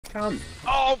cunt.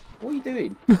 Oh! What are you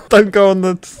doing? Don't go on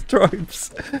the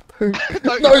stripes.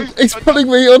 No, go. he's pulling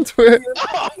me onto it.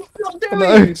 What are you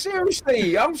No. doing?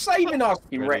 Seriously, I'm saving us.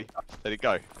 You Ready? wreck. Let it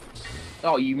go.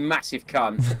 Oh, you massive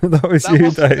cunt. That was That you,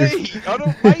 wasn't Dave. me! I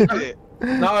don't make it!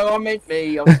 No, I meant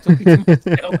me. I was talking to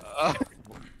myself.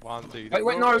 1, 2,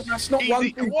 Wait, no, that's not one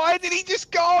Easy. thing. Why did he just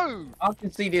go? I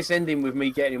can see this ending with me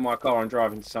getting in my car and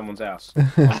driving to someone's house.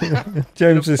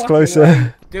 James The is fucking closer.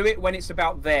 way. Do it when it's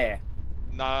about there.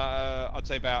 No, I'd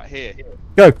say about here.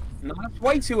 Go. No, that's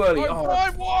way too early. No,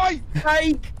 why?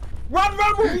 Take! Run,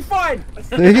 we'll be fine!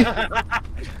 See?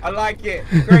 I like it.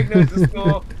 Greg knows the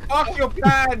score. Fuck your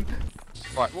plan!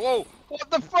 Right, whoa! What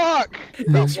the fuck?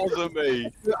 That wasn't me.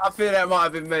 I feel that might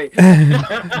have been me.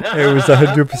 It was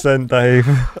 100% Dave.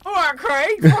 Alright,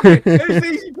 Craig, fuck it. It's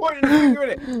easy pointing the finger in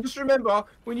it. Just remember,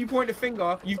 when you point a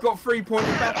finger, you've got 3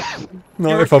 pointing back. Not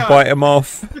You're if a I cunt. bite him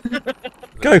off.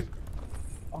 Go.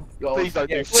 God, Please don't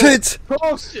do Shit. Of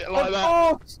course! Shit like of that.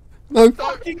 course! No.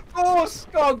 Fucking course!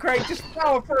 Go on, Craig, just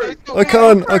power through. I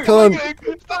can't. I can't.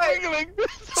 Stop wiggling!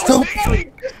 Stop.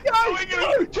 Wiggling. Stop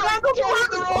wiggling! Land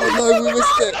Oh no, we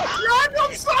missed it.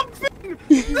 on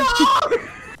something! No!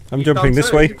 I'm jumping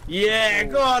this way. Yeah,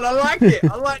 go on, I like it.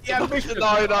 I like the ambition.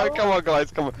 No, come on, guys,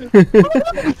 come on.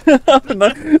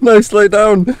 No, slow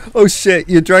down. Oh shit,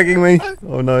 you're dragging me.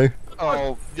 Oh no.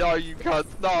 Oh, no, you can't.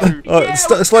 No. Oh, Yeah,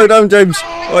 slow down, James.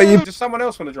 Oh, you. Does someone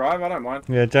else want to drive? I don't mind.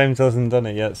 Yeah, James hasn't done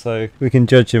it yet, so we can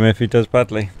judge him if he does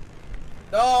badly.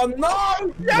 Oh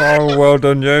no! Yeah, Oh, well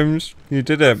done, James. You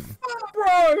did it. bro,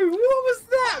 what was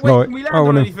that? Wait, can we land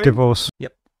on anything? divorce.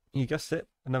 Yep, you guessed it.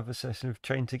 Another session of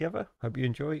Chain Together. Hope you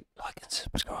enjoy. Like and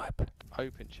subscribe.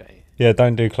 Open chain. Yeah,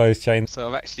 don't do closed chain. So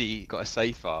I've actually got a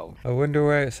save file. I wonder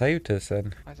where it saved us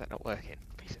then. Why is that not working?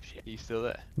 Piece of shit. Are you still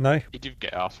there? No? You did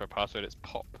get asked for a password, it's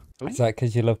pop. Is that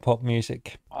because you love pop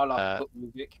music? I like pop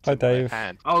music. Hi, Dave.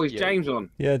 Hand. Oh, is Yeah. James on?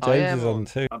 Yeah, I James am is on on.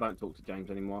 too. I don't talk to James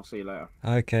anymore. I'll see you later.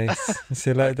 Okay, see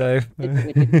you later,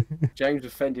 Dave. James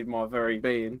offended my very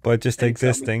being. By just He cut me-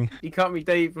 existing. He cut me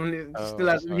deep and it Oh, still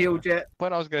hasn't sorry. healed yet.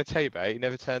 When I was going to tell you about it, he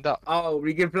never turned up. Oh,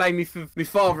 you're going to blame me for my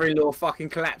father-in-law fucking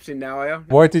collapsing now, are you?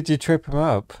 Why did you trip him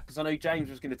up? Because I knew James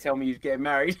was going to tell me he was getting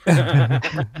married.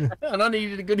 And I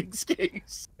needed a good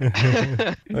excuse.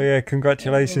 Oh yeah,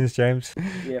 congratulations, James.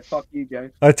 Yeah, fuck you,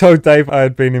 James. I told Dave I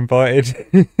had been invited.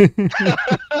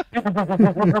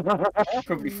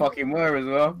 Probably fucking were as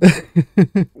well.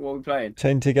 What are we playing?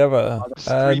 Chain Together. It's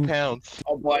 £3.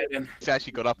 I'll buy it then. It's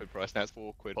actually got up in price now, it's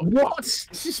 £4. What?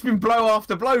 It's just been blow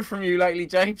after blow from you lately,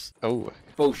 James. Oh.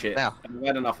 Bullshit. Now. I've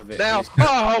had enough of it. Now!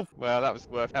 Oh! Well, that was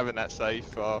worth having that save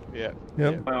file, yeah.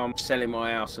 Yep. I'm selling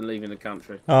my house and leaving the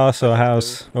country. Arse or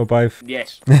house, or both.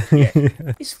 Yes. Yeah.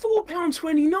 It's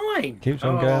 £4.29. Keeps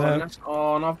on going up.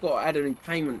 Oh, and I've got to add a new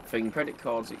payment thing. Credit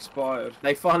cards expired.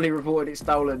 They finally reported it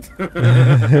stolen.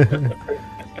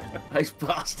 Those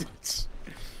bastards.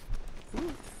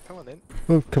 Come on then.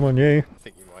 Oh, come on, you. I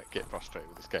think you might get frustrated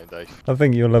with this game, Dave. I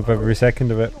think you'll love every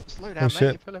second of it. Slow down, Oh, mate, shit.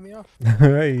 you're pulling me off.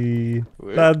 Hey,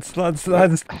 lads.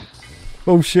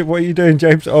 Oh shit, what are you doing,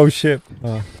 James? Oh shit.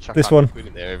 Oh, Chuck this 100 one. quid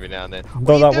in there every now and then. Not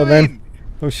What are that you one then. doing?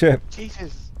 Oh shit.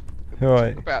 Jesus.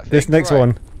 Alright. About This things, next right.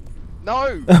 one.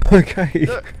 No! Okay.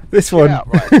 Look, This get one. out,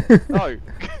 right. No.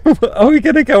 Are we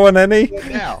gonna go on any?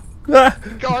 Now. Ah,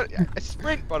 Go on. A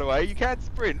sprint, by the way. You can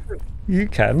sprint. you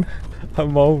can.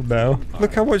 I'm old now.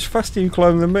 Look how much faster you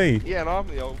climb than me. Yeah, and I'm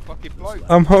the old fucking bloke.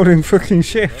 I'm holding fucking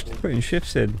shift. Putting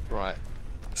shifts in. Right.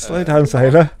 Slow down,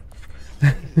 sailor.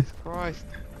 Jesus Christ.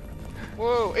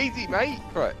 Whoa, easy, mate.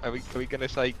 Right, are we going to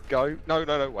say go?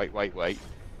 No, wait.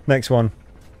 Next one.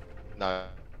 No.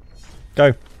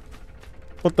 Go.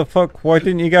 What the fuck? Why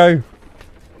didn't you go?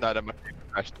 No, my game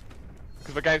crashed.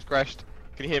 Because my game's crashed.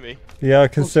 Can you hear me? Yeah, I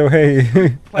can still hear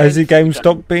you. Has the game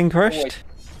stopped being crashed?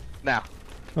 Now.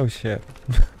 Oh shit.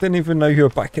 Didn't even know you were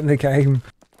back in the game.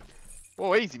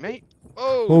 Whoa, easy, mate.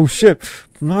 Whoa. Oh shit.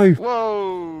 No.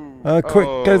 Whoa. Quick,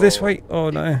 go this way. Oh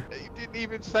no. You didn't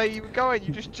even say you were going,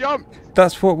 you just jumped.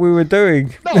 That's what we were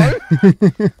doing. No.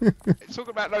 It's talking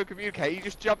about no communicate, you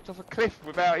just jumped off a cliff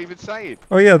without even saying.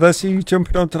 Oh yeah, that's you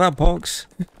jumping onto that box.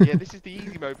 Yeah, this is the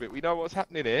easy mode bit. We know what's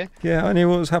happening here. Yeah, I knew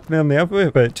what was happening on the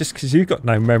other bit, just because you got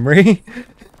no memory.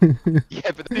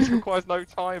 Yeah, but this requires no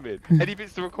timing. Any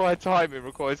bits that require timing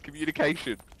requires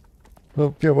communication.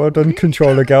 Well, yeah, well done,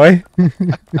 controller guy.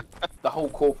 The whole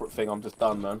corporate thing, I'm just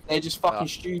done, man. They're just fucking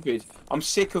stupid. I'm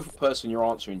sick of the person you're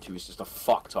answering to is just a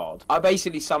fucktard. I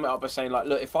basically sum it up by saying, like,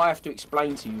 look, if I have to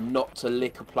explain to you not to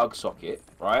lick a plug socket,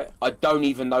 right, I don't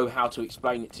even know how to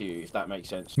explain it to you, if that makes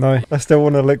sense. No, I still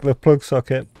want to lick the plug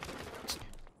socket.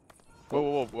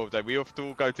 Whoa, Dave, we have to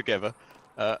all go together.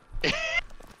 Yeah,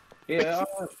 Yeah.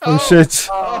 Oh shit.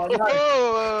 Oh,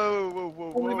 no.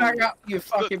 Whoa. Pull me back up, you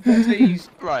fucking pussies.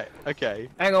 Right, okay.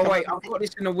 Hang on, wait. I've got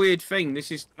this in a weird thing.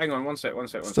 This is. Hang on, one sec.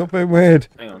 Stop being weird.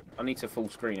 Hang on. I need to full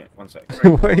screen it. One sec.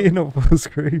 Why are you not full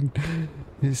screen?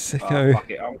 You Oh, sicko. fuck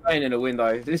it. I'm playing in the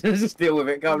window. Just deal with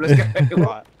it. Come, let's go.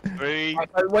 Right, 3.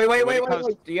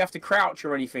 Wait. Do you have to crouch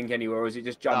or anything anywhere, or is it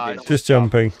just jumping? No, Just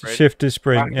jumping. Shift to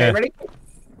sprint, Right, yeah. okay, ready?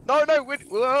 No,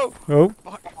 whoa.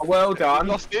 Oh, Well done.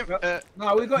 Lost him.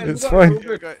 No, we got it. It's We got it. fine.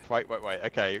 We're good. Wait.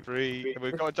 Okay, 3.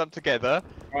 We've got to jump together.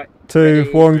 2,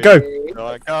 Ready, 1, go. ready.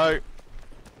 Right, go.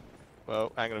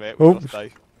 Well, hang on a minute. We Oh. lost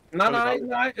Dave.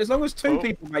 No. As long as 2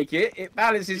 people make it, it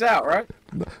balances out, right?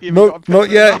 Yeah, Not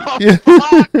yet. Oh, Yeah.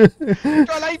 fuck! Trying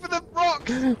to aim for the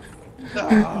rocks.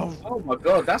 No. Oh my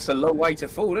god, that's a long way to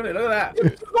fall, isn't it? Look at that.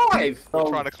 It's alive. I'm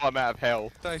trying to climb out of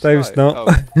hell. Dave's not. Oh,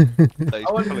 Dave's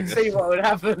I wanted pulling to see us. what would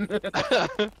happen.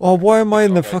 Oh, why am I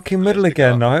in the Okay, fucking let's middle pick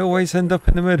again? up. I always end up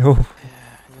in the middle.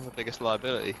 You're the biggest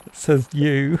liability. It says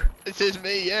you. This is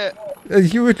me, yeah.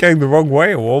 You were going the wrong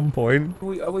way at one point.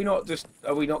 Are we not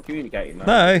communicating? though?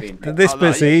 No, Being- this Oh, no,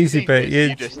 bit's the easy bit. You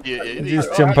You just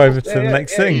just jump over to the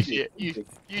next thing.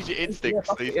 use your instincts.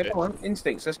 fuck it, these yeah, bits. come on,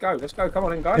 instincts. Let's go. Come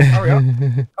on, in, guys. Hurry up.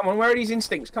 Come on, where are these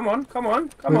instincts? Come on. Where's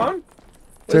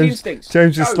the instincts?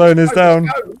 James is Go, slowing us go, down.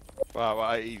 go.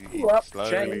 Wow, easy. Up the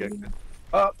Slowly. chain.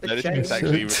 Up the No, this chain. bit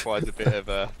actually requires a bit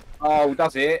of Oh,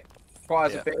 does it?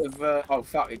 Requires Yeah. a bit of. Oh,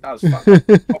 fuck, it does. Fuck.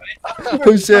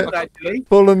 Oh shit. Actually.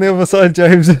 Fall on the other side,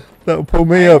 James. That'll pull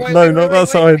me Hey, up. wait, No, wait, not wait, that wait,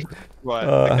 side. Right,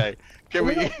 Uh, okay. Can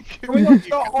we... Can we not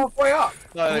start halfway up?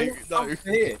 No.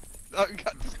 Here. No,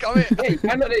 just come here. Yeah, you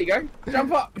can. Look, there you go.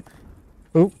 Jump up.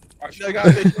 Oh. Right, should we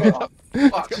go?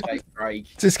 Fuck's sake, Craig.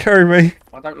 Just carry me.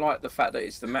 I don't like the fact that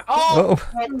it's the map. Oh!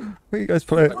 Oh, what are you guys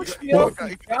playing? Push me What? up.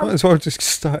 Might as well just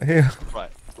start here.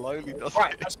 Right, slowly does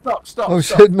Right, it. stop. Oh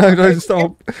shit, no, don't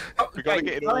stop. We gotta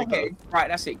get in go order. ahead. Right,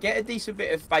 that's it. Get a decent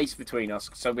bit of space between us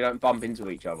so we don't bump into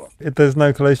each other. There's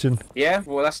no collision. Yeah?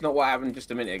 Well, that's not what happened just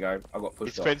a minute ago. I got It's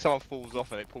pushed off. when someone falls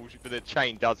off and it pulls you, but the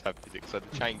chain does have physics, so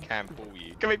the chain can pull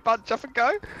you. Can we bunch up and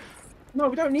go? No,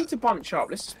 we don't need to bunch up.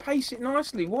 Let's just pace it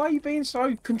nicely. Why are you being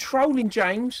so controlling,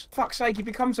 James? Fuck's sake, he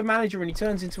becomes a manager and he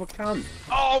turns into a cunt.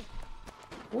 Oh!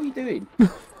 What are you doing?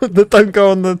 Don't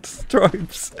go on the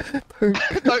stripes.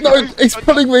 No, No, he's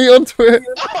pulling me onto it.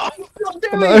 What are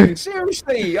you No. doing?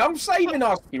 Seriously, I'm saving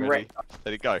us. You Ready? wreck.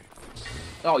 Let it go.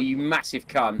 Oh, you massive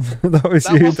cunt. That was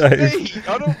That you, wasn't Dave. me!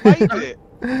 I don't make it!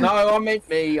 No, I meant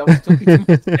me. I was talking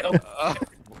to myself.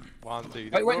 1, 2,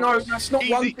 Wait, no, that's not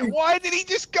one Easy. thing. Why did he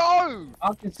just go?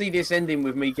 I can see this ending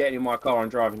with me getting in my car and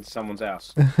driving to someone's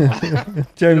house.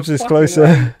 James The is fucking closer.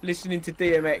 way, listening to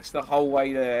DMX the whole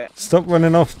way there. Stop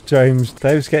running off, James.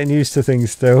 Dave's getting used to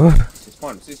things still. It's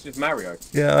fine. It's just Mario.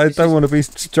 Yeah, I don't want to be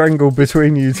strangled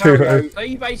between you two. Mario, are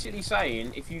you basically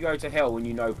saying if you go to hell and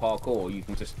you know parkour, you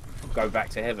can just go back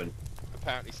to heaven?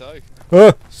 Apparently so.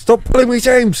 Stop pulling me,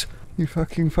 James! You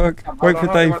fucking fuck. Wait for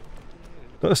Hold Dave. on.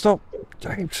 No, stop.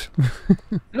 James.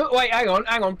 Look, wait, hang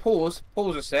on, pause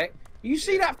a sec. You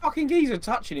see that fucking geezer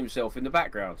touching himself in the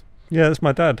background? Yeah, that's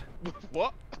my dad.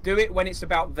 What? Do it when it's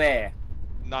about there.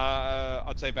 No,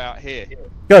 I'd say about here.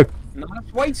 Go. No,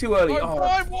 that's way too early. No,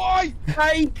 why?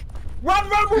 Take! Run,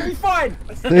 we'll be fine!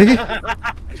 See?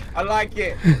 I like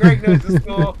it. Greg knows the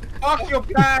score. Fuck your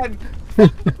plan!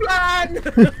 Fuck the plan!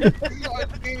 That's what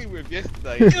I was dealing with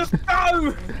yesterday. Just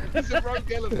go! It's a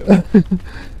rogue element.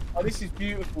 Oh, this is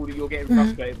beautiful that you're getting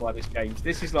frustrated by this game.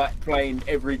 This is like playing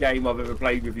every game I've ever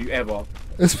played with you ever.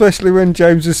 Especially when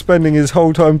James is spending his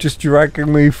whole time just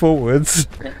dragging me forwards.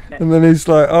 And then he's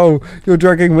like, oh, you're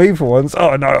dragging me for once.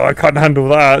 Oh, no, I can't handle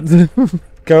that.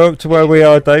 Go up to where we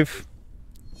are, Dave.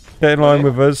 Get in line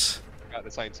with us. At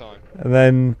the same time. And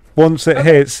then once it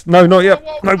hits... No, not yet.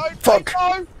 No, fuck.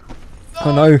 No!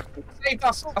 Oh, no.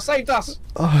 I saved us!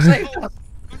 Oh. I saved us!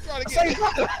 I'm trying I to saved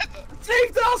get us! I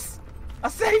saved us! I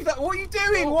saved that! What are you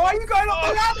doing? Why are you going up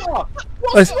the ladder?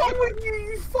 What's wrong with you,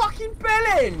 you fucking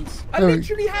bellends? I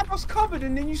literally have us covered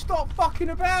and then you start fucking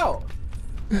about.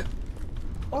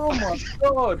 Oh my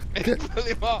god. Pull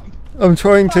him up. I'm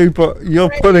trying to, but you're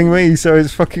pulling me, so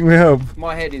it's fucking me up.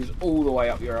 My head is all the way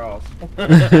up your ass.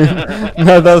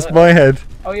 No, that's my head.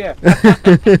 Oh yeah.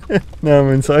 Now I'm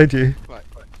inside you. Right,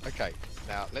 okay.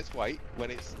 Now let's wait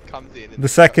when it comes in. The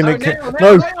second No, it can... now,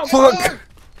 No, now, fuck!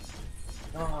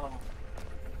 Oh.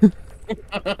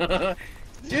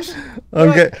 Just.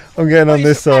 I'm getting on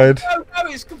this side. No,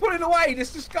 it's pulling away.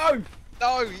 Let's just go.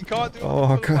 No, you can't do it.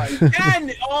 Oh, God. You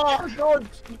can. Oh god,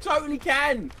 you totally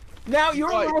can. Now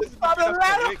you're on the wrong side of the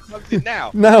ladder. It comes in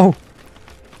now. No!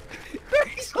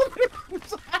 He's on the wrong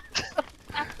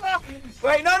side.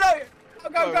 Wait, no.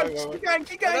 Go.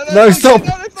 Keep going. No, stop.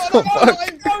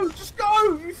 Go. Just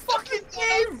go. You fucking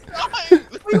did.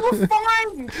 We were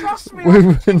fine. Trust me. We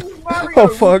were- Mario, Oh,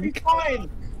 fuck. we'll be fine.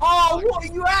 Oh, what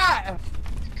are you at?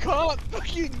 Can't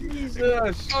fucking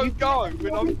Jesus. go.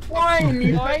 You'll be fine.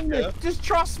 You famous. Just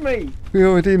trust me. We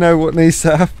already know what needs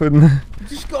to happen. You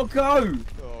just gotta go.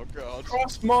 Oh god.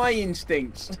 Trust my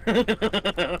instincts.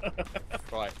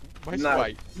 Right. No.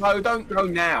 Wait. No, don't go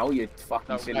now, you fucking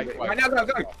No, silly. wait. Right, now go.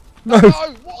 No. No,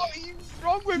 what are you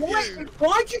wrong with you?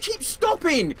 Why do you keep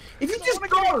stopping? If you just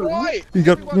go, Right. You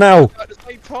got- Everyone now. does it at the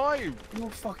same time. you're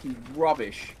fucking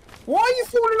rubbish. Why are you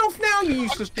falling off now, you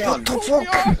useless cunt?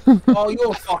 Fuck. Oh,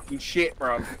 you're fucking shit,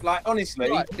 bro. Like, honestly,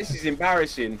 Right. this is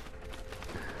embarrassing.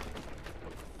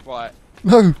 Right.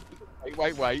 No.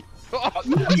 Wait.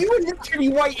 You were literally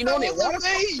waiting on it. Why That the fuck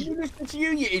wasn't did me. you listen to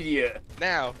you idiot?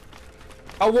 Now.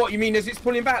 Oh, what, you mean as it's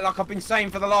pulling back like I've been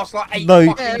saying for the last, like, 8 No,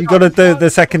 fucking you gotta do it the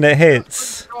second it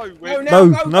hits. Go. No, We're... now,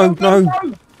 No, go. no.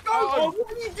 Go. Oh,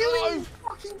 what are you doing, you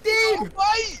fucking div?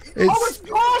 Wait. I was It's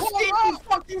past it, you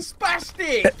fucking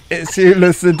spastic! it's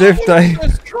useless the diff day.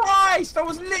 Jesus Christ! I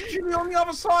was literally on the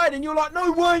other side and you're like,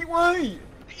 no, wait!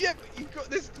 Yeah, but you've got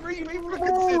there's 3 people to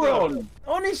consider. Moron!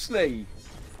 Honestly!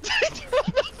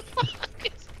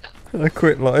 I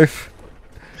quit life.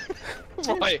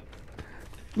 Right.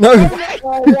 No.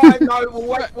 Oh, right, no, we'll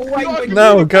wait.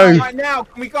 No, go. Right now,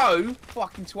 can we go?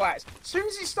 Fucking twats. As soon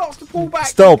as it starts to pull back...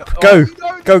 Stop. Go.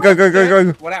 Oh, Go.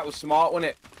 well, that was smart,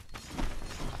 wasn't it?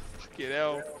 Fucking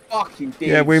hell. Fucking did.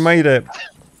 Yeah, we made it.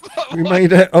 We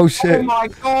made it. Oh Oh shit. my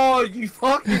god, you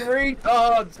fucking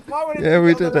retards! Why would it Yeah, be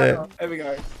we the other did way it. around? There we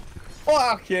go.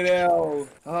 Fucking hell.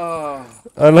 Oh.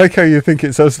 I like how you think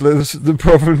it's us that's the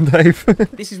problem, Dave.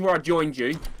 This is where I joined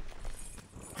you.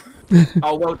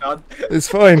 Oh, well done. It's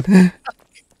fine.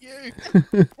 You.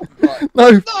 Right.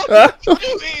 No. No, Ah,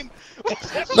 shoot him.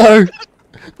 no.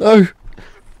 No. No,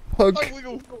 Fuck.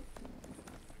 wiggle.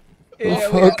 Yeah,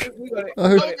 fuck. we got it.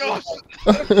 Oh.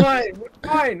 We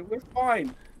got it. We're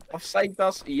fine. I've saved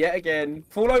us yet again.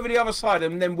 Fall over the other side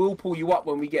and then we'll pull you up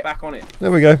when we get back on it.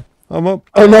 There we go. I'm up.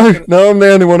 Oh no. No, I'm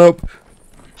the only one up.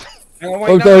 Hang on,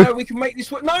 Oh, wait, no. no, we can make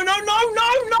this work. No.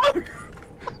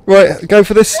 Right, go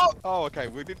for this. Oh, okay,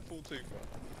 we didn't fall too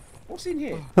What's in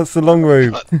here? That's the long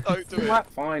route. far. Don't do it. Right,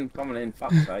 fine, come on in.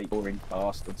 Fuck's sake, boring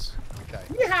bastards. Okay.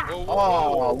 Yeah. Whoa,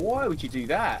 Oh, why would you do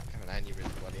that? I have an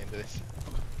aneurysm by the end of this.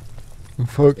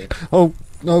 Fuck. Oh,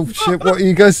 no, shit. What are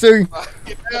you guys doing?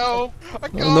 Fucking hell! I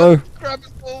can't no. grab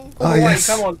a ball. Oh, Wait, yes.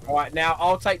 come on. All right, now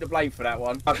I'll take the blame for that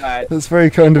one. My bad. That's very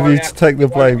kind of you to take the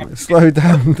blame. Slow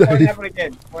down, Won't Dave. happen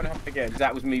again. Won't happen again.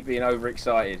 That was me being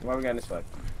overexcited. Why are we going this way?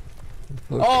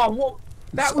 Fuck. Oh, what?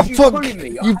 That was Oh, you fuck. pulling me.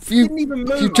 You- I didn't even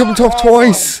move. you jumped off Oh,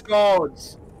 twice. my God.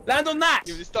 Land on that.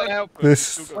 Yeah, it's not helpful.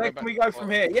 This- We've still Where got can we back go to from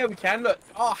the here? Yeah, we can. Look.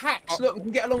 Oh, hacks. Look, we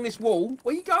can get along this wall.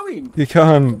 Where are you going? You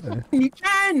can't. You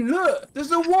can. Look.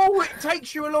 There's a wall. It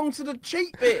takes you along to the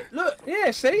cheat bit. Look.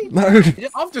 Yeah, see? No,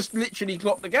 I've just literally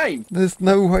clocked the game. there's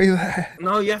no way there.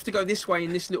 No, you have to go this way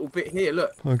in this little bit here.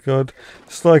 Look. Oh god.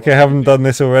 It's like I haven't done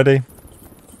this already.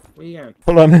 Where you going?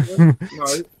 Hold on. No.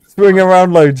 Swing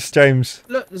around loads, James.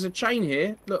 Look, there's a chain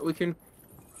here. Look, we can...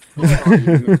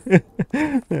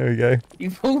 There we go. You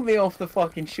pulled me off the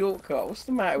fucking shortcut. What's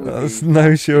the matter with That's you?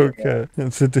 no shortcut.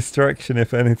 It's a distraction,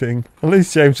 if anything. At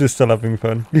least James is still having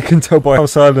fun. You can tell by how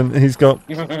silent he's got.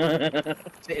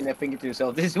 Sitting there thinking to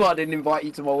himself, this is why I didn't invite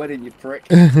you to my wedding, you prick.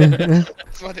 So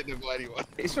I didn't invite anyone.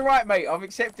 It's alright, mate. I've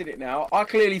accepted it now. I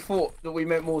clearly thought that we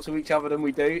meant more to each other than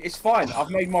we do. It's fine. I've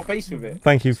made my peace with it.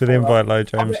 Thank you for the invite, though,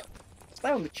 James. Stay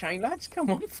on the chain, lads.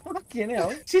 Come on. Fucking hell.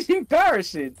 This is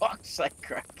embarrassing. Fuck's sake,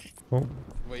 crack. Oh.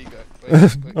 Where you go?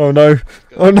 Oh no.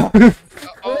 Oh no.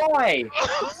 Why?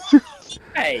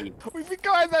 Hey. We've been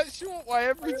going that short way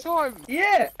every time.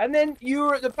 Yeah, and then you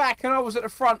were at the back and I was at the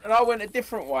front and I went a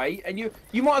different way and you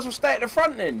might as well stay at the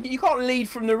front then. You can't lead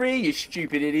from the rear, you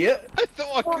stupid idiot. I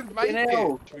thought I could make Fucking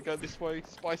hell. it. Should we go this way,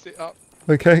 spice it up?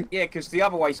 Okay. Yeah, because the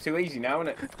other way's too easy now, isn't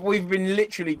it? We've been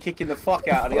literally kicking the fuck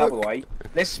out of the other way.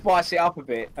 Let's spice it up a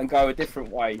bit and go a different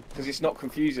way because it's not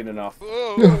confusing enough.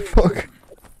 Oh Whoa. fuck.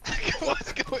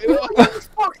 What's going on? What are you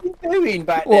fucking doing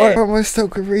back Why there? am I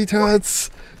stuck with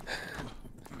retards?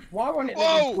 Why won't it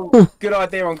Whoa. let me- Good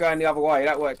idea on going the other way.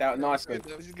 That worked out nicely.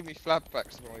 That was just giving me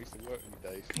flashbacks to when I used to work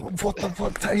with you, Dave. What the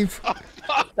fuck, Dave?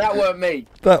 That weren't me.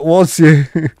 That was you.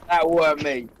 That weren't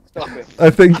me. Stop it. I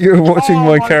think you were watching Oh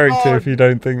my my character God. if you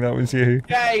don't think that was you.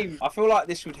 Game. I feel like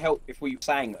this would help if we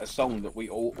sang a song that we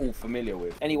all familiar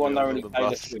with. Anyone know any the Taylor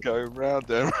bus Swift? going round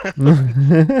there.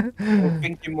 I'm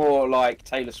thinking more like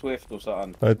Taylor Swift or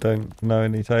something. I don't know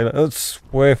any Taylor. Oh,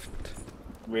 Swift.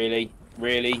 Really?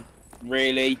 Really?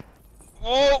 Really?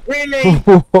 Oh, Really?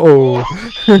 Whoa.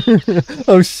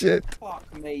 Oh shit.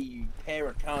 Fuck me, you pair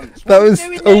of cunts. That What are you was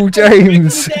doing all there?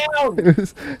 James. Bring me down. It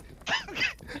was-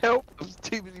 help! I was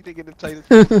too busy thinking of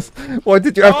Taylor's. Why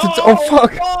did you have to? Oh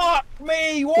fuck! Fuck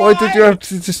me! Why did you have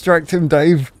to distract him,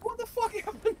 Dave? What the fuck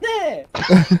happened there?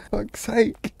 Fuck's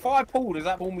sake! If I pull, does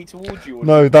that pull me towards you? Or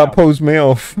No, does it that bounce? pulls me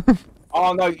off.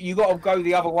 Oh no, you got to go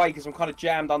the other way because I'm kind of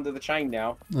jammed under the chain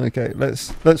now. Okay,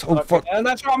 let's. Oh fuck! And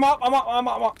that's right. I'm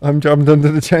up. I'm jammed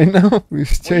under the chain now. We've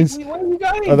changed. Where are you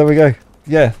going? Oh, there we go.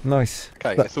 Yeah, nice.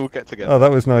 Okay, let's all get together. Oh, that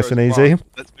was nice and easy.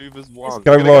 Let's move as one.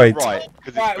 Go We're right. gonna right, 'cause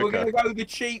it's Right, we're quicker. going to go the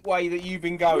cheap way that you've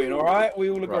been going, alright? We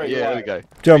all agree. Right, yeah, there we go.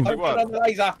 Jump. Three, two, Open up the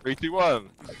laser. 3, 2, 1.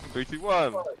 3, 2,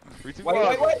 1. 3, 2, 1.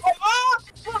 Wait.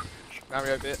 Ah!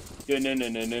 Mario bit.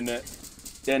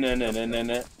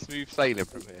 Smooth sailing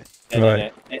from here.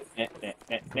 Right.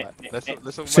 Right, let's all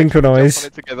make sure we Synchronise. jump on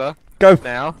it together. Go.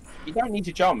 Now. You don't need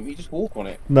to jump, you just walk on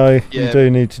it. No, you Yeah. do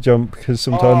need to jump because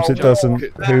sometimes Oh, it doesn't.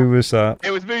 no. Who was that?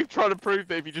 It was me trying to prove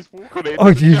that if you just walk on it. Oh,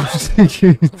 you.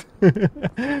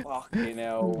 Fucking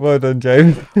hell. Well done,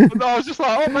 James. No, I was just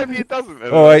like, oh, maybe it doesn't.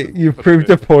 All right, you've proved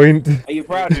a point. Are you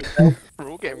proud of yourself? We're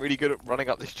all getting really good at running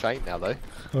up this chain now, though.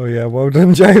 Oh yeah, well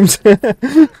done, James.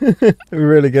 We're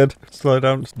really good. Slow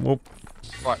down. Whoop.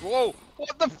 Right, whoa!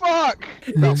 What the fuck?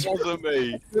 That wasn't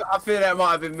me. I feel that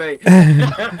might have been me.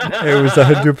 It was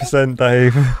 100%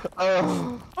 Dave.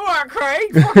 Alright,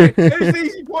 Craig, fuck it. It's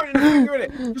easy pointing the finger in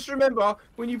it. Just remember,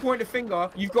 when you point a finger,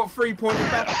 you've got 3 pointing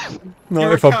back. Not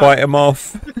You're if a I bite him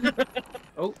off.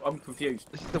 Oh, I'm confused.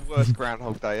 This is the worst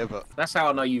Groundhog Day ever. That's how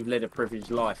I know you've led a privileged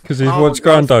life. Because he's Oh, watched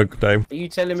my God. Groundhog Day. Are you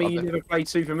telling me you Something. never played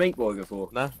Super Meat Boy before?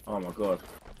 No. Oh my god.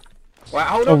 Right,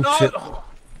 hold on, Oh, no! shit. Oh,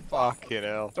 Fucking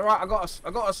hell. it's alright, I got us.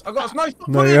 No, stop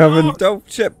No, putting you it haven't. on! Oh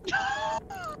shit.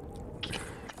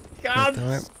 God. Damn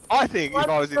it. I think if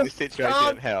I was in this situation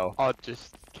God. in hell, I'd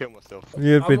just kill myself.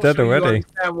 You'd be I'm not dead sure you already.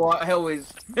 understand what hell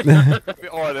is.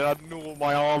 Alright, then I'd gnaw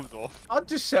my arms off. I'd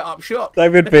just set up shop.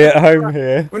 David be at home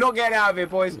here. We're not getting out of here,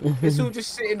 boys. Let's all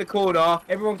just sit in the corner.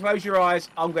 Everyone close your eyes.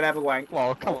 I'm gonna have a wank.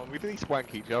 Well, come on, we at least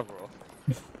wank each other off.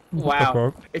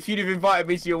 Wow. If you'd have invited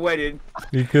me to your wedding,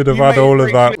 You could have You had made all of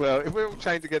it that. Well, if we're all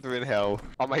chained together in hell,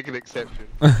 I'll make an exception.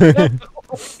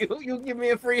 you'll give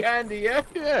me a free handy, yeah?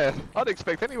 Yeah, I'd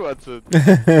expect anyone to.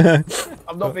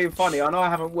 I'm not being funny. I know I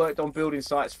haven't worked on building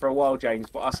sites for a while, James,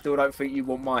 but I still don't think you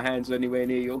want my hands anywhere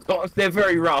near your guns. They're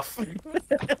very rough.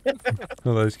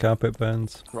 All those carpet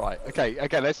burns. Right, okay,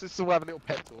 let's just all have a little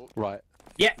pep talk. Right.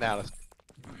 Yeah. Now let's.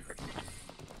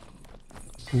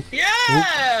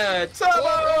 Yeah!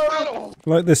 Turbo!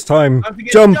 Like this time. Don't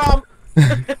forget Jump! to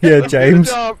jump! Yeah, James.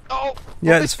 Oh,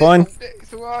 Yeah, I it's missed it. fine.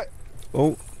 It's alright.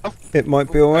 Oh, it might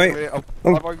be alright.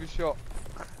 Oh. I've overshot.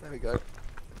 There we go.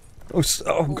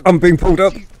 Oh, I'm being pulled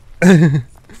up.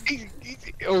 Easy.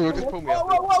 Oh, just pull me up.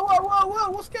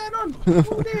 Whoa, what's going on?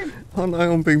 Pulled in. Oh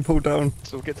no, I'm being pulled down.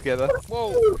 So we'll get together.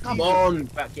 Whoa. Come on,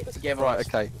 back get together. Right,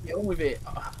 okay. Get on with it.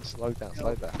 Slow down.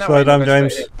 No, Slow down,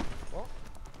 James.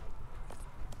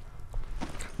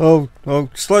 Oh,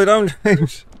 slow down,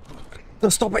 James. No,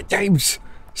 stop it, James.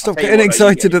 Stop Tell you getting what, though,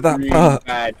 you excited get at that really part.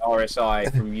 Bad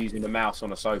RSI from using the mouse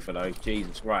on a sofa, though.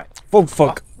 Jesus, right. Oh,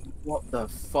 fuck. What the I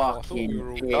thought we fucking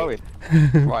were all shit.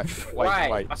 going. Right,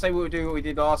 wait. I say we'll do what we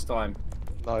did last time.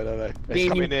 No. Let's Me and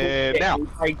come you in here now.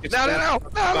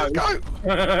 Let's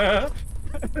go.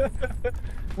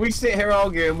 We sit here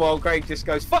arguing while Greg just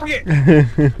goes, fuck it!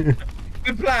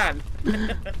 Good plan! Wait.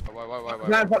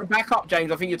 Plan, back up,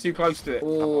 James. I think you're too close to it.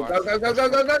 Oh,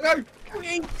 go!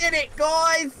 We did it,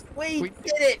 guys! We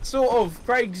did it, sort of.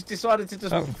 Craig's decided to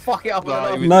just fuck it up.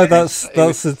 No, that's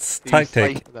its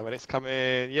tactic. No, when it's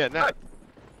coming, yeah, no.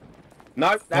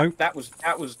 No, that was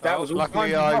all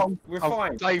Luckily, fine. We're I've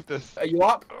fine. saved us. Are you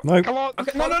up? No. Come on.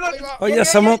 Okay, no. Oh,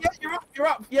 yes, I'm up. You're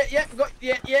up. Yeah. Yeah,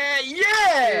 we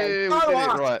did Go it.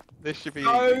 up. Right, this should be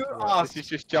Go easy. Right, us. this is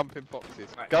just jumping boxes.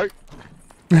 Right.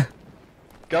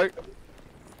 Go.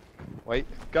 Wait,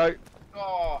 go.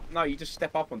 Oh, no, you just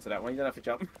step up onto that one. You don't have to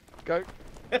jump. Go.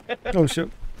 Oh, shit.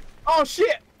 Oh,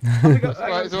 shit!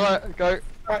 It's alright, go.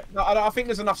 Right, no, I think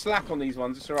there's enough slack on these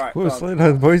ones. It's alright. Oh, slow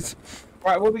down, boys.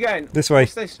 Right, where are we going? This way.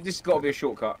 What's this? This has got to be a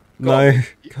shortcut. No.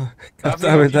 God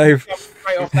damn it, Dave.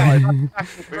 Straight off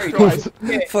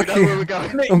that. Fuck We know where you. we're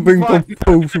going. I'm being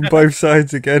pulled from both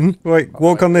sides again. Right,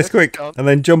 walk on this quick. And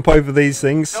then jump over these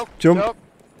things. Jump.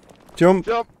 Jump.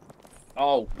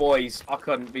 Oh, boys, I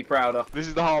couldn't be prouder. This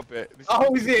is the hard bit. Is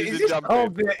it? Is this the jumping.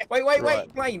 hard bit? Wait.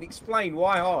 Right. Explain.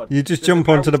 Why hard? You just jump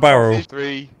onto the barrel.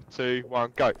 3, 2,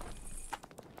 1, go.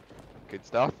 Good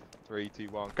stuff. 3, 2,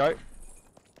 1, go.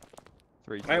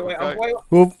 3, 2, 1, go. Wait.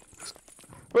 Whoop.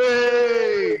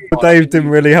 Whee! Dave didn't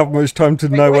really have much time to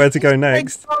know where to go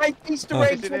next.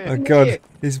 Oh God,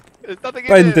 he's There's nothing in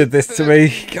Ben it. did this to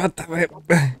me. God damn it.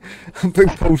 I'm being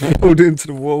pulled into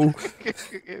the wall.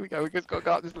 Here we go. We just got to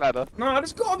go up this ladder. No,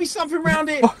 there's got to be something around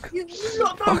it. You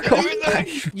not know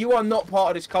that. You are not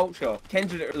part of this culture.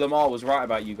 Kendrick Lamar was right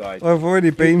about you guys. I've already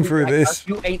been through Like this. us.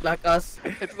 You ain't like us.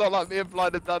 It's not like me and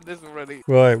Blind have done this already.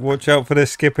 Right, watch out for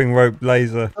this skipping rope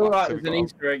laser. All right, there's an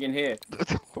Easter egg in here.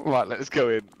 Right, let's go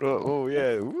in. Oh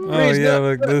yeah. Woo. Oh yeah,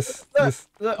 look, there's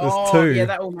Oh, two. yeah,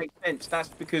 that all makes sense. That's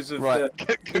because of Right.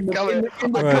 the...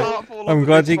 Right. I'm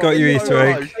glad you got your Easter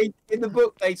egg. In the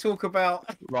book, they talk about...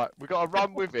 Right, we got to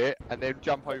run with it and then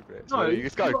jump over it. So No, you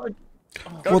just go.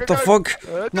 What the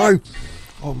fuck? No!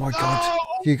 Oh my god,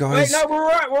 you Wait, guys. no, we're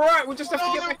right. We'll just have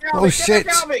to get back out Oh, of it. shit.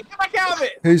 Get back out of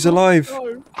it. Who's alive?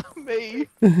 No. Me.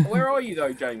 Where are you,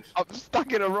 though, James? I'm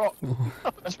stuck in a rock. I'm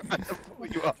trying to pull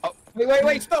you up.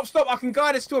 Wait, stop. I can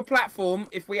guide us to a platform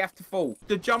if we have to fall.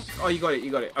 The jump... Oh, you got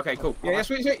it. Okay, cool. Yeah,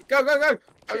 sweet. Go. Go,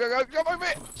 jump over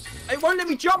it. It won't let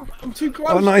me jump. I'm too close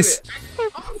Oh, nice. to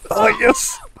it. Oh,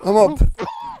 yes! I'm up.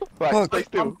 Right, Fuck. stay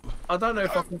still. I don't know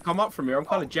if I can come up from here. I'm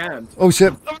kind of jammed. Oh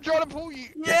shit. I'm trying to pull you.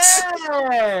 Yes.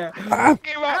 Yeah! Ah,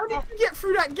 Give How up. did you get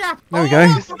through that gap? there we go.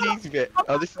 This is the easy bit.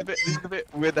 Oh, this is the bit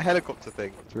with the helicopter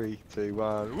thing. 3, 2,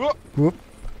 1. Whoop. Whoop.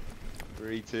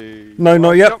 3, 2. No, not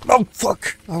 1, yet. jump. Oh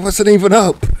fuck! I wasn't even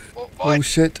up. Oh, Oh fine.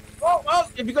 shit. Oh,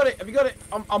 have you got it?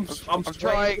 I'm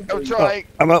trying.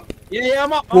 I'm up. Yeah,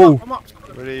 I'm up. Whoa. I'm up.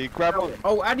 Ready? Grab on.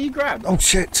 Oh, how do you grab? Oh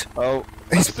shit. Oh,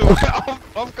 He's-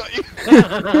 I've got you.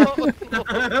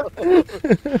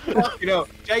 You know,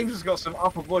 James has got some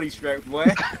upper body strength, boy.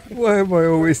 Why am I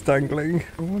always dangling?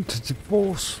 I wanted to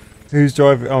force. Who's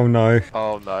driving? Oh no.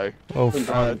 Oh no. Oh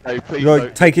fuck. No, please Right,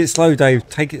 don't. take it slow, Dave.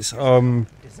 Take it. Oh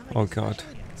god.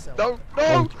 No,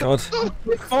 Oh no. god.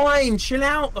 We're fine. Chill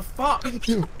out. The fuck.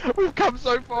 We've come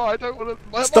so far. I don't want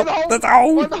to. Stop. That's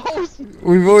ow. The holes.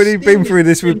 We've already been through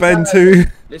this with Ben too.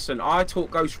 Listen, I taught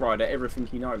Ghost Rider everything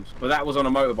he knows, but that was on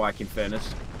a motorbike. In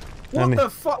fairness. What And the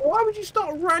fuck? Why would you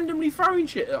start randomly throwing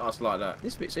shit at us like that?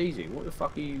 This bit's easy. What the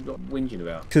fuck are you like, whinging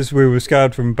about? Because we were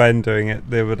scared from Ben doing it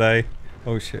the other day.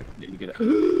 Oh shit. Really good at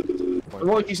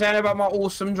what are you saying about my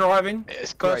awesome driving?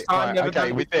 It's First great. time, Right, never okay,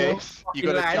 done with before. this, you Fucking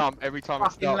got to lad. jump every time it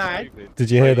Fucking starts lad. moving.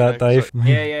 Did you hear that, Dave?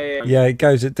 Yeah. Yeah, it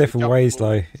goes at different Jump ways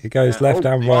forward. though. It goes Yeah. left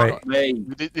Oh, and fuck right. me.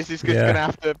 This is Yeah. going to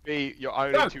have to be your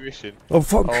own No. intuition. Oh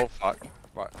fuck. Oh fuck.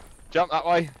 Right. Jump that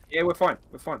way. Yeah, we're fine.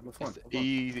 We're fine. It's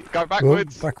easy. Go Oh,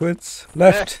 backwards. backwards.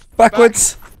 Left.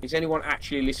 Backwards. Is anyone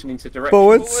actually listening to directions?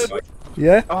 Forwards. Like,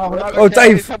 Yeah. oh, no. Oh, Okay,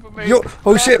 Dave. it's up with me. You're.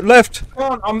 Oh shit. Left.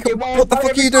 Come on, What the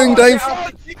fuck are you doing, Dave?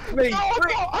 Me. No, I'm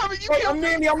not having you Wait, kill I'm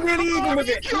me. nearly even with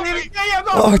it. Kill me. Yeah, go.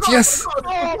 Oh, go, yes. go, go,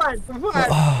 I'm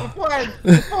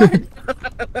fine.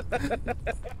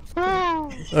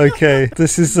 Okay.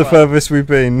 This is the furthest we've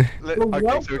been.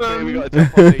 Okay, so clearly we got to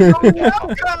jump on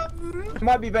these. It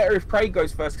might be better if Craig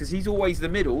goes first because he's always the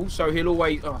middle, so he'll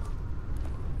always. Oh.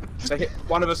 So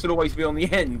one of us will always be on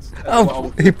the end. That's what I Oh,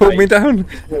 was he gonna pulled say. me down.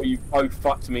 Well, you both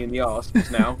fucked me in the arse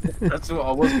just now. That's what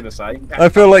I was gonna say. I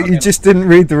feel like you just didn't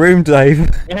read the room, Dave.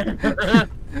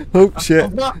 Oh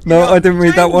shit. No, I didn't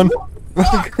read that one.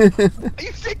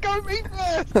 You said go me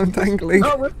first. I'm dangling.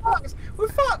 No, we're fucked. We're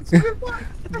fucked. We're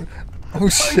fucked. Oh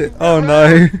shit. Oh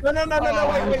no.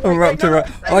 No, wait. I'm wrapped around.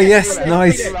 Stay Oh there, yes, stay there,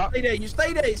 nice. Stay there. You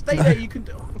stay there. You can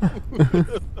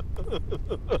do.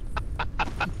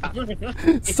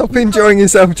 Stop enjoying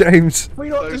yourself, James. We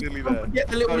not So just nearly jump there. and get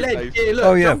the little So ledge. close. Yeah, look.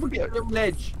 Oh, yeah. Jump and get the little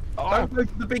ledge. Oh. Don't go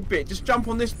to the big bit. Just jump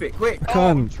on this bit, quick. I Oh,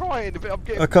 I'm can't. trying, but I'm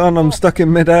getting. I can't. I'm stuck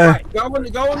in midair. Right, go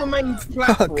on the main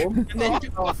platform and then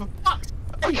oh, for fuck's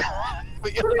sake.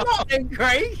 But Put it up then,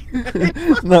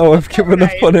 Craig. No, I've given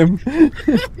up on him.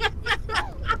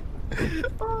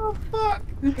 Oh fuck.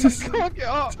 Just can't get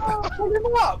up. Oh, pull him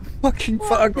up. fucking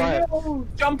fuck. Right. Oh,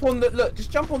 jump on the look.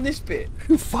 Just jump on this bit.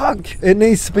 Fuck. It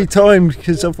needs to be timed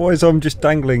because otherwise I'm just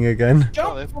dangling again.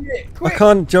 Jump on it. I Quick.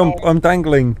 can't jump. I'm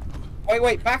dangling.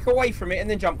 Wait. Back away from it and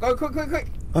then jump. Go quick.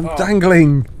 I'm Oh.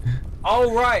 dangling.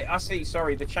 Oh right, I see.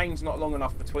 Sorry, the chain's not long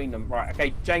enough between them. Right.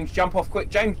 Okay, James, jump off quick.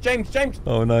 James.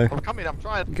 Oh no. I'm coming. I'm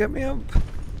trying. Get me up.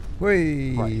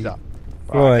 Whee. Right, he's up.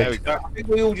 Right. There we go. I think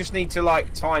we all just need to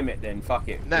like time it then. Fuck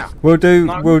it. Now. We'll do.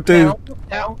 No, We'll do.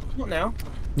 Not now.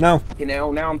 Now. You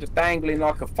know, now I'm just dangling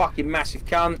like a fucking massive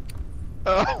cunt.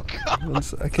 Oh god. 1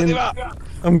 second.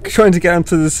 I'm trying to get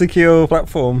onto the secure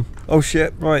platform. Oh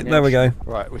shit. Right, there we go.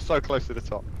 Right, we're so close to the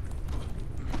top.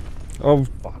 Oh,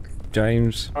 Fuck.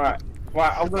 James. All right.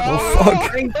 Right, I'm gonna.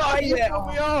 fuck. You pulled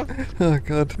me off. Oh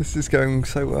god, this is going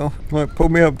so well. Right, pull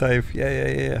me up, Dave.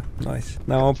 Yeah. Nice.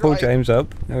 Now I'll pull Right. James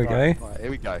up. There we go. Right,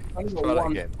 here we go. I Let's got try that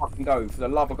one again. fucking go for the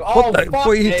love of God. What, Oh, the, fuck what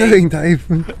are you me. doing, Dave?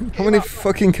 How many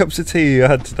fucking cups of tea you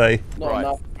had today? Not Right.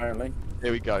 enough, apparently.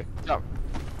 Here we go. Jump.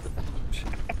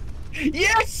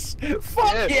 Yes!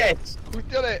 Fuck Yeah. yes! We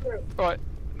did it. Right.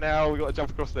 Now we got to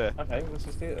jump across there. Okay, let's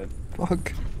just do it then.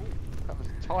 Fuck. That was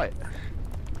tight.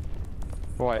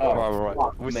 Right, Oh, right.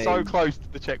 fuck We're me. so close to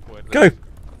the checkpoint. Go!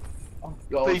 Oh,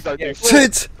 God. Please don't do Yeah,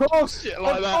 Shit! Of course! Shit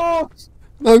like of that. course!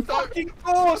 No! Fucking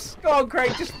course! Go on,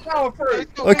 Craig, just power through!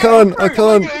 I can't! Stop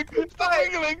wiggling!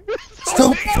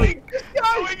 Stop! wiggling!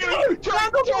 Go! wiggling! Go!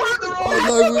 Land on the Oh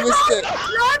no, we missed it!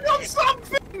 Land on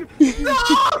something! No!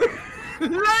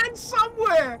 Land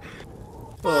somewhere!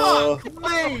 Oh. Fuck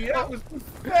me! That was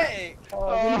pathetic!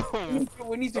 Oh.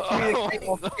 We need to communicate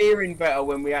our steering better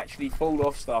when we actually fall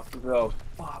off stuff as well.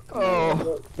 Fuck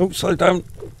Oh. Oh, slow down.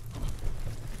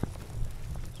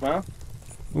 Smell?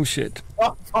 Oh shit.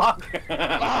 Oh, fuck!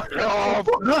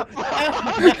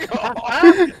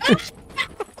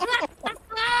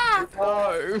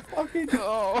 No! Fucking,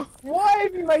 Oh! why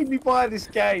have you made me buy this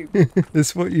game?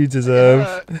 That's what you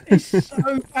deserve. It's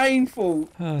so painful.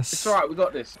 Ah, It's alright, we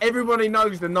got this. Everybody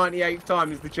knows the 98th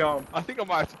time is the charm. I think I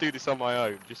might have to do this on my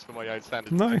own, just for my own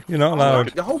standards. No, you're not allowed.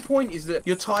 The whole point is that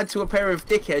you're tied to a pair of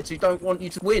dickheads who don't want you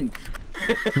to win.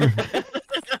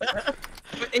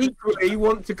 But equally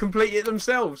want to complete it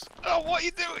themselves. Oh, what are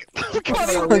you doing? I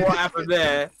don't know what happened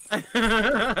there.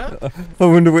 I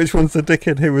wonder which one's the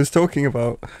dickhead who was talking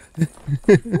about.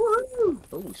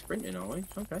 Oh, sprinting, are we?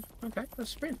 Okay, let's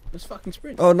sprint. Let's fucking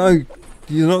sprint. Oh no,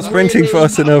 you're not sprinting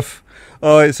fast enough.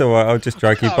 Oh, it's alright, I'll just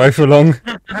drag you both along.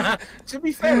 To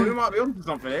be fair, we might be onto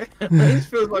something here. This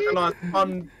feels like a nice,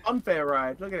 unfair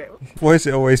ride. Look at it. Why is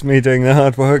it always me doing the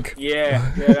hard work?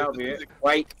 Yeah, that'll be it.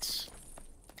 Wait.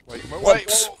 Wait.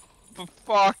 Oh, for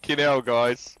fucking hell,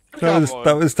 guys.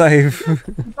 That was Dave.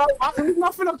 No, there's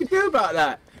nothing I could do about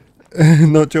that.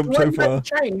 Not jumped so When far. that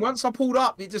chain, once I pulled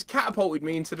up, it just catapulted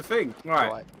me into the thing.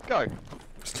 Right. Go.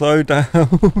 Slow down.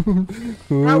 That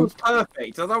Ooh, was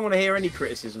perfect. I don't want to hear any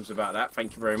criticisms about that.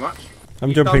 Thank you very much. I'm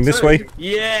You've jumping done this too. way.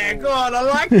 Yeah, go on. I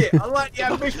like it. I like the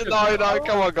ambition. No,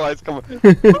 come on, guys, come on.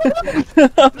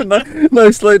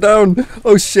 no, slow down.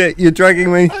 Oh shit, you're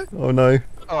dragging me. Oh no.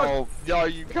 Oh, no,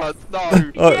 you can't.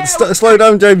 No. Oh, Yeah, slow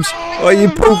down, James. Oh, you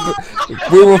pulled.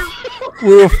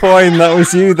 We were fine. That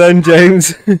was you then,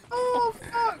 James. Oh,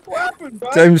 fuck. What happened, bro?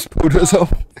 James pulled us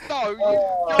off. No,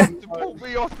 you jumped to pull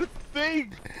me off the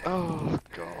thing. Oh,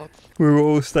 God. We were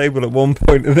all stable at one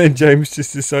point, and then James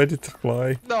just decided to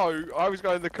fly. No, I was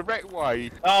going the correct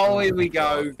way. Oh, here we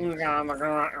go.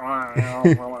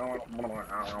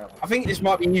 I think this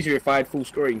might be easier if I had full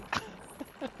screen.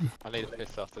 I need a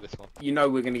piss after this one. You know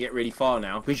we're going to get really far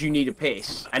now because you need a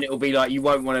piss and it'll be like you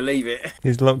won't want to leave it.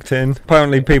 He's locked in.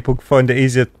 Apparently, people find it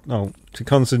easier to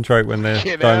concentrate when they're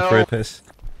Fucking going for a hell. piss.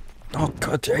 Oh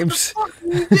God, James! What are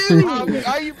you doing?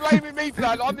 Are you blaming me for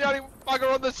that? I'm the only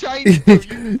bugger on the chain. You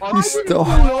Stop.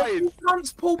 You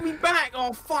cunts pulled me back.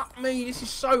 Oh, fuck me. This is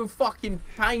so fucking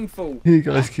painful. You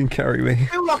guys can carry me. I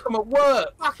feel like I'm at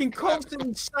work. Fucking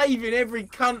constantly saving every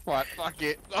cunt. Right, fuck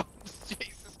it. Oh,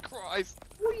 Jesus Christ.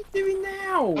 What are you doing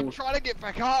now? I'm trying to get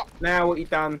back up. Now what you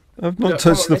done? I've not Look,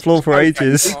 touched the let's floor just for go back.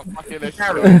 ages. Oh, fucking let's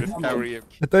Carry carry him. him. Carry him.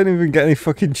 I don't even get any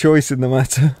fucking choice in the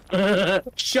matter.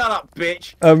 Shut up,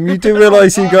 bitch. You do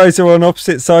realise you guys are on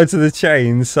opposite sides of the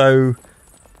chain, so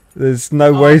there's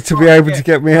no way to be able to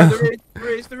get me out. There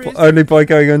is. Only by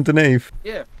going underneath.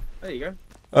 Yeah, there you go.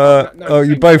 Oh,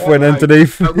 you both went no.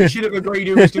 underneath. No, we should have agreed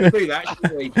who was going to do that,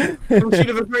 shouldn't we? We should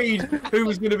have agreed who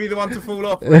was going to be the one to fall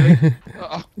off, really.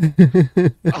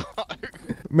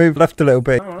 Move left a little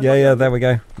bit. Alright, Yeah, there we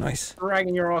go. Nice.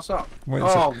 Dragging your ass up. Wait a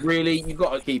Oh, really? You've got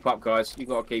to keep up, guys. You've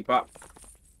got to keep up.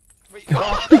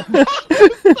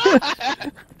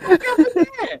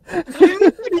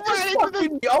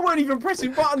 I wasn't even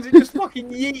pressing buttons, it just fucking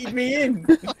yeeted me in.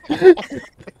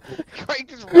 Craig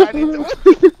just ran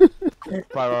into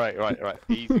Right.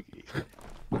 Easy.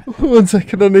 1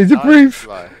 second, I need to Nice, breathe.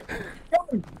 slow.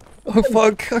 Oh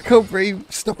fuck, I can't breathe.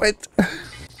 Stop it.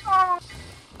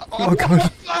 Oh god.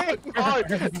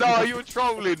 No, you were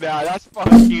trolling now. That's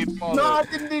fucking No, I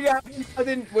bollocks. didn't do that. I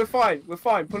didn't. We're fine.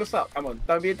 Pull us up. Come on.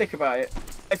 Don't be a dick about it.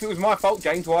 If it was my fault,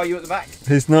 James, why are you at the back?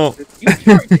 He's not. Your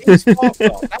character is faster.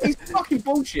 That is fucking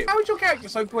bullshit. How is your character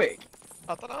so quick?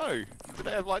 I don't know. Do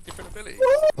they have like different abilities?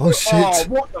 Oh shit. Oh,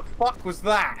 what the fuck was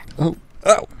that? Oh.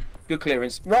 Ow. Good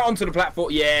clearance. Right onto the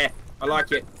platform. Yeah, I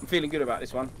like it. I'm feeling good about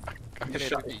this one. I can Just hear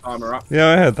shut the the beeps. timer up. Yeah,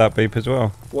 I heard that beep as well.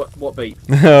 What beep?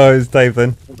 Oh, it's Dave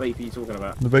then. What beep are you talking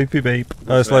about? The beepy beep.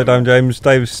 What's Slow that? down, James.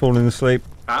 Dave's falling asleep.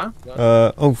 Huh?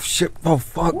 Oh shit. Oh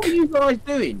fuck. What are you guys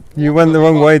doing? You went the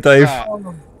wrong way, Dave.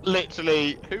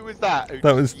 Literally, who was that?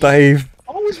 That was Dave.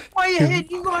 I was way ahead.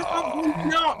 You guys aren't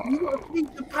keeping up. You got to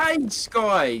keep the pace,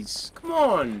 guys. Come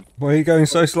on. Why are you going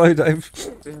so slow, Dave?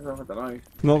 I don't know.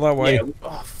 Not that way. Yeah.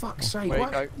 Oh fuck's sake! Where you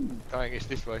What? go? Going, it's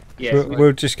this way. Yeah.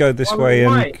 We'll just go this Oh, way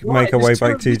and right, make our way there's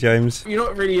back two to you, of James. You're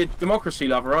not really a democracy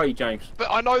lover, are you, James? But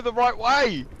I know the right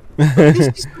way.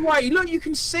 This is the way. Look, you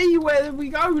can see where we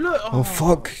go. Look. Oh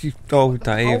fuck. Oh,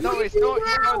 Dave. No, it's not. You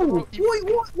know the wrong.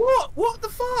 Wait, what the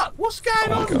fuck? What's going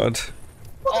Oh on? god.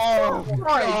 What the Oh, fuck,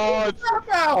 right? God. What's that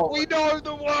about? We know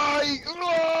the way.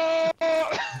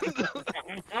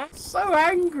 So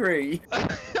angry.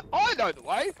 I know the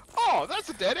way. Oh, that's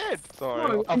a dead end. Sorry,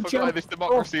 No, I you forgot in jumped this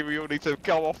democracy we all need to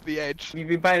go off the edge. You've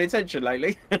been paying attention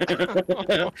lately.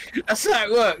 That's how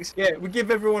it works. Yeah, we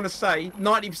give everyone a say.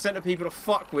 90% of people are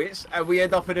fuckwits, and we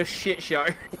end up in a shit show.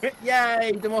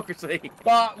 Yay, democracy!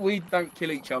 But we don't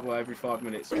kill each other every 5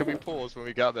 minutes. Can we pause when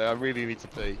we get there? I really need to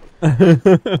pee.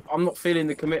 I'm not feeling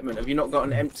the commitment. Have you not got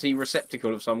an empty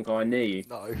receptacle of some kind near you?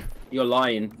 No. You're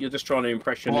lying. You're just trying to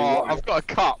impress your new Well, wife. I've got a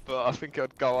cup, but I think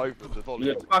I'd go over the volume.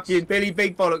 You're fucking Billy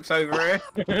Big Bollocks over here.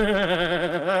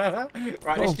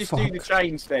 Right, let's just do the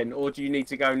chains then, or do you need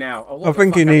to go now? Oh, what I the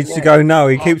think he fuck needs happened to there? go now.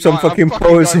 He keeps on right, I'm fucking fucking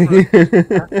pausing.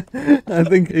 going I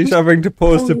think he's having to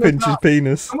pause to pinch his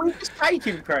penis. Can we just take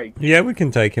him, Craig? Yeah, we can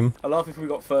take him. I laugh if we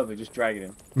got further, just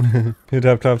dragging him. He'd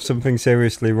have to have something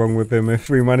seriously wrong with him if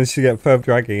we managed to get further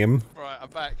dragging him. Right, I'm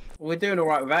back. Well, we're doing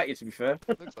alright without you, to be fair.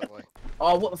 Looks that way.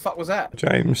 Oh, what the fuck was that?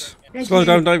 James. Yeah, Slow you-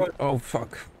 down, Dave. Oh,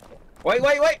 fuck. Wait!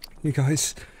 You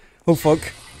guys. Oh, fuck.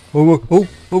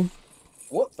 Oh.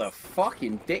 What the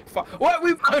fucking dick fuck? What,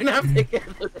 we won't have to get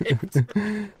the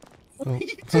lift. What are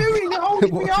you doing? You're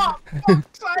holding me up!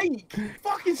 Fuck's sake!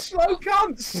 Fucking slow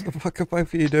cunts! What the fuck are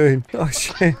both of you doing? Oh,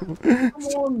 shit. Come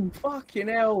on, fucking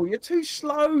hell, you're too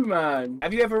slow, man.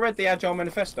 Have you ever read the Agile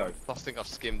Manifesto? I think I've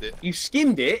skimmed it. You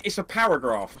skimmed it, it's a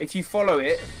paragraph. If you follow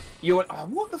it, you went, oh,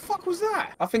 what the fuck was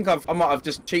that? I think I might have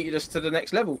just cheated us to the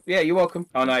next level. Yeah, you're welcome.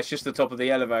 Oh no, it's just the top of the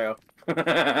elevator.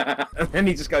 And then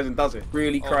he just goes and does it.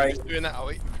 Really, Oh, Craig? we're doing that, are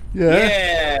we?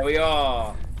 Yeah, we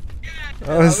are.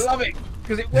 I I was- love it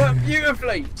because it worked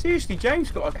beautifully. Seriously,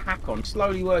 James got a hack on,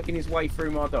 slowly working his way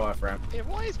through my diaphragm. Yeah,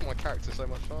 why is my character so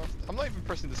much faster? I'm not even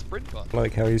pressing the sprint button.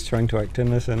 Like how he's trying to act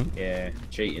innocent. Yeah,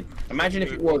 cheating. Imagine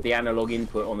if it was the analog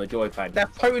input on the joypad.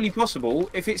 That's totally possible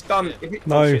if it's done. If it,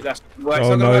 No. oh, shit, that's works.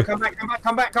 Oh, I'm no. gonna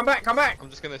come back. I'm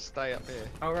just gonna stay up here.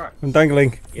 All right. I'm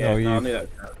dangling. Yeah, Oh, no, I you. knew that.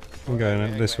 I'm going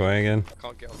up this way again. I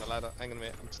can't get on the ladder. Hang on a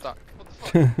minute, I'm stuck. What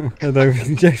the fuck? I don't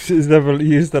think James has never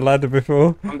used the ladder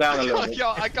before. I'm down a little I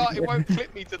bit. can't, it won't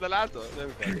flip me to the ladder. There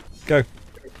we go. Go.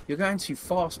 You're going too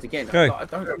fast again. Go. I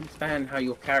don't understand how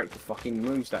your character fucking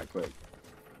moves that quick.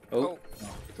 Oh, You're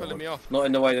pulling me off. not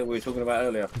in the way that we were talking about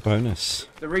earlier. Bonus.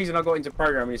 The reason I got into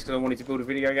programming is because I wanted to build a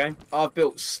video game. I've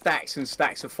built stacks and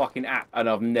stacks of fucking apps, and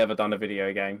I've never done a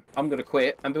video game. I'm gonna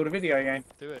quit and build a video game,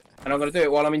 Do it. and I'm gonna do it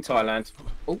while I'm in Thailand.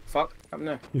 Oh fuck, I'm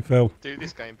there. You fell. Do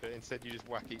this game, but instead you just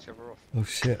whack each other off. Oh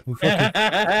shit. I'm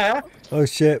fucking... Oh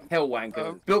shit. Hell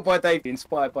wanker. Built by Dave,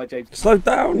 inspired by James. Slow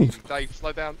down. Dave,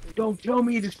 slow down. Don't tell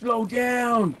me to slow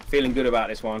down. Feeling good about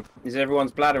this one. Is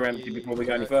everyone's bladder empty before we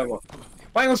go any further?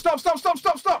 Hang on, stop!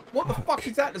 What the fuck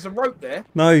is that? There's a rope there.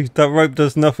 No, that rope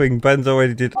does nothing. Ben's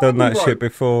already done that rope. shit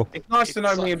before. It's nice to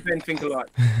know me and Ben think alike.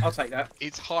 I'll take that.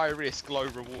 It's high risk, low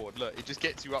reward. Look, it just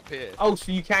gets you up here. Oh,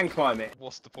 so you can climb it.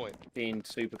 What's the point? Being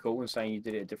super cool and saying you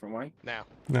did it a different way. Now.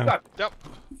 No. Go. Jump.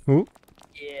 Ooh.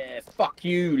 Yeah, fuck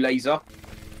you, laser.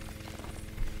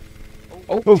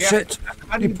 Oh yeah. shit.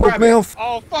 How do You you pulled grab me it? off.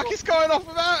 Oh, fuck, it's going off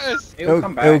without us. It'll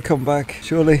come back. It'll come back,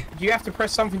 surely. Do you have to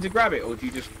press something to grab it, or do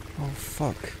you just... Oh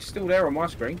fuck. It's still there on my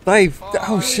screen. Dave!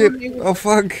 Oh shit! Oh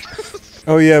fuck!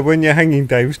 Oh yeah, when you're hanging,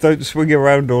 Dave, don't swing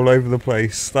around all over the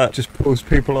place. That just pulls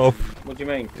people off. What do you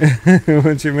mean?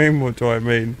 What do you mean? What do I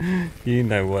mean? You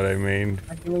know what I mean.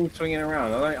 How do you mean swinging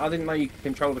around? I didn't know you could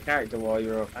control the character while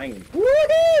you're hanging.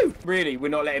 Woohoo! Really? We're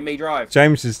not letting me drive?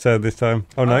 James's turn this time.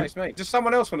 Oh no. It's me. Does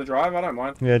someone else want to drive? I don't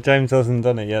mind. Yeah, James hasn't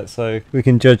done it yet, so we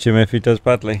can judge him if he does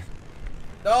badly.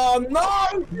 Oh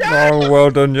no! No! Oh,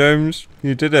 well done, James.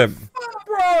 You did it. Oh,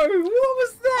 bro, what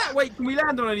was that? Wait, can we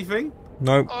land on anything?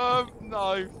 Nope.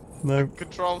 No. No.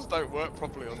 Controls don't work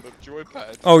properly on the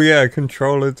joypad. Oh yeah,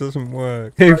 controller doesn't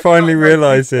work. He finally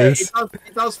realises.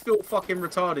 It does feel fucking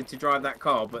retarded to drive that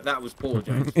car, but that was poor,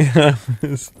 James. Yeah.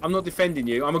 I'm not defending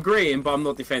you. I'm agreeing, but I'm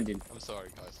not defending. I'm sorry,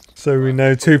 guys. So we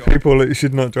know two people that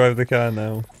should not drive the car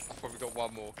now. I've probably got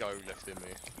one more go left in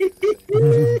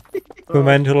me. For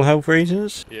mental health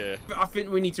reasons? Yeah. I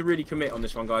think we need to really commit on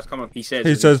this one, guys. Come on. He says.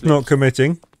 He as says not sleeps.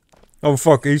 committing. Oh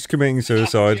fuck, he's committing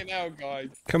suicide. Fucking hell, guys.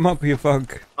 Come up, you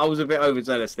fuck. I was a bit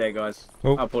overzealous there, guys. I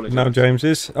Oh, apologise. now James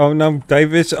is. Oh no,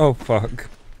 Davis. Oh fuck.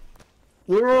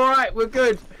 We're all right. We're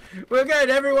good. We're good.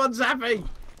 Everyone's happy.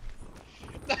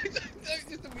 No,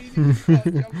 just immediately start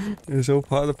jumping. It's all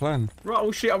part of the plan. Right.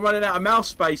 Oh shit! I'm running out of mouse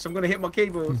space. I'm gonna hit my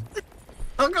keyboard.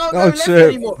 I can't go Oh left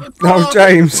shit. anymore. Oh,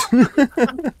 James.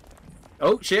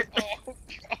 Oh shit. Oh, God.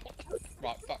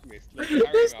 Right, fuck this. Let's carry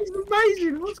This on. is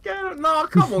amazing. What's going on? No,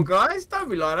 come on, guys. Don't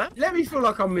be like that. Let me feel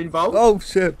like I'm involved. Oh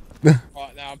shit. Right,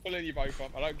 now I'm pulling you both up.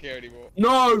 I don't care anymore.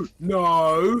 No,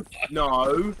 no,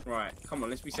 no. Right, come on.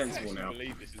 Let's be I sensible can't now.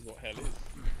 believe this is what hell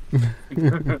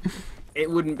is. It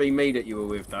wouldn't be me that you were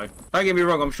with, though. Don't get me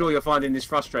wrong. I'm sure you're finding this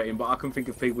frustrating, but I can think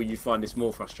of people you find this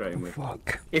more frustrating with.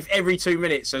 Fuck. If every 2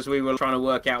 minutes, as we were trying to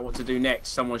work out what to do next,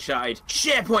 someone shouted,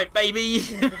 "SharePoint, baby!"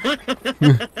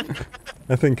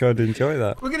 I think I'd enjoy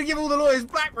that. We're going to give all the lawyers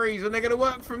Blackberries and they're going to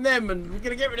work from them and we're going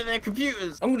to get rid of their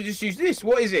computers. I'm going to just use this.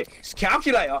 What is it? It's a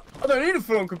calculator. I don't need a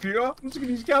full-on computer. I'm just going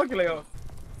to use a calculator.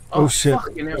 Oh shit.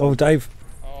 fucking hell. Oh Dave.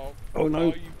 Oh, Oh, no.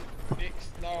 you dicks.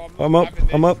 No, I'm not up.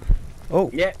 having I'm this. up. Oh.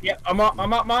 Yeah, yeah, I'm up.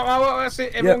 That's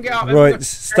it. Everyone Yep, get up. right, Everyone-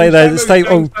 stay James, there, don't stay- move,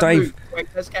 James, oh, don't Dave. move. Wait,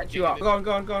 let's catch you up. Go on,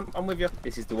 go on, go on. I'm with you.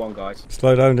 This is the one, guys.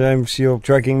 Slow down, James. You're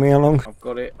dragging me along. I've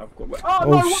got it. Oh, Oh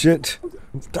no, what? shit.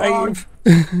 Dave.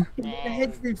 The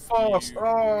head too fast. You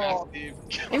Oh.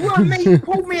 massive- It wasn't me. He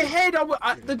pulled me ahead.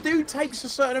 The dude takes a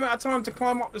certain amount of time to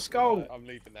climb up the skull. I'm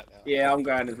leaving that now. Yeah, I'm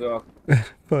going as well.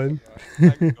 Fine.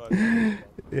 Right, thank you guys.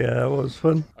 Yeah, that was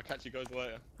fun. I'll catch you guys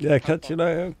later. Yeah, catch you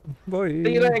later. Bye.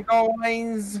 See you later,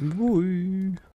 guys. Bye.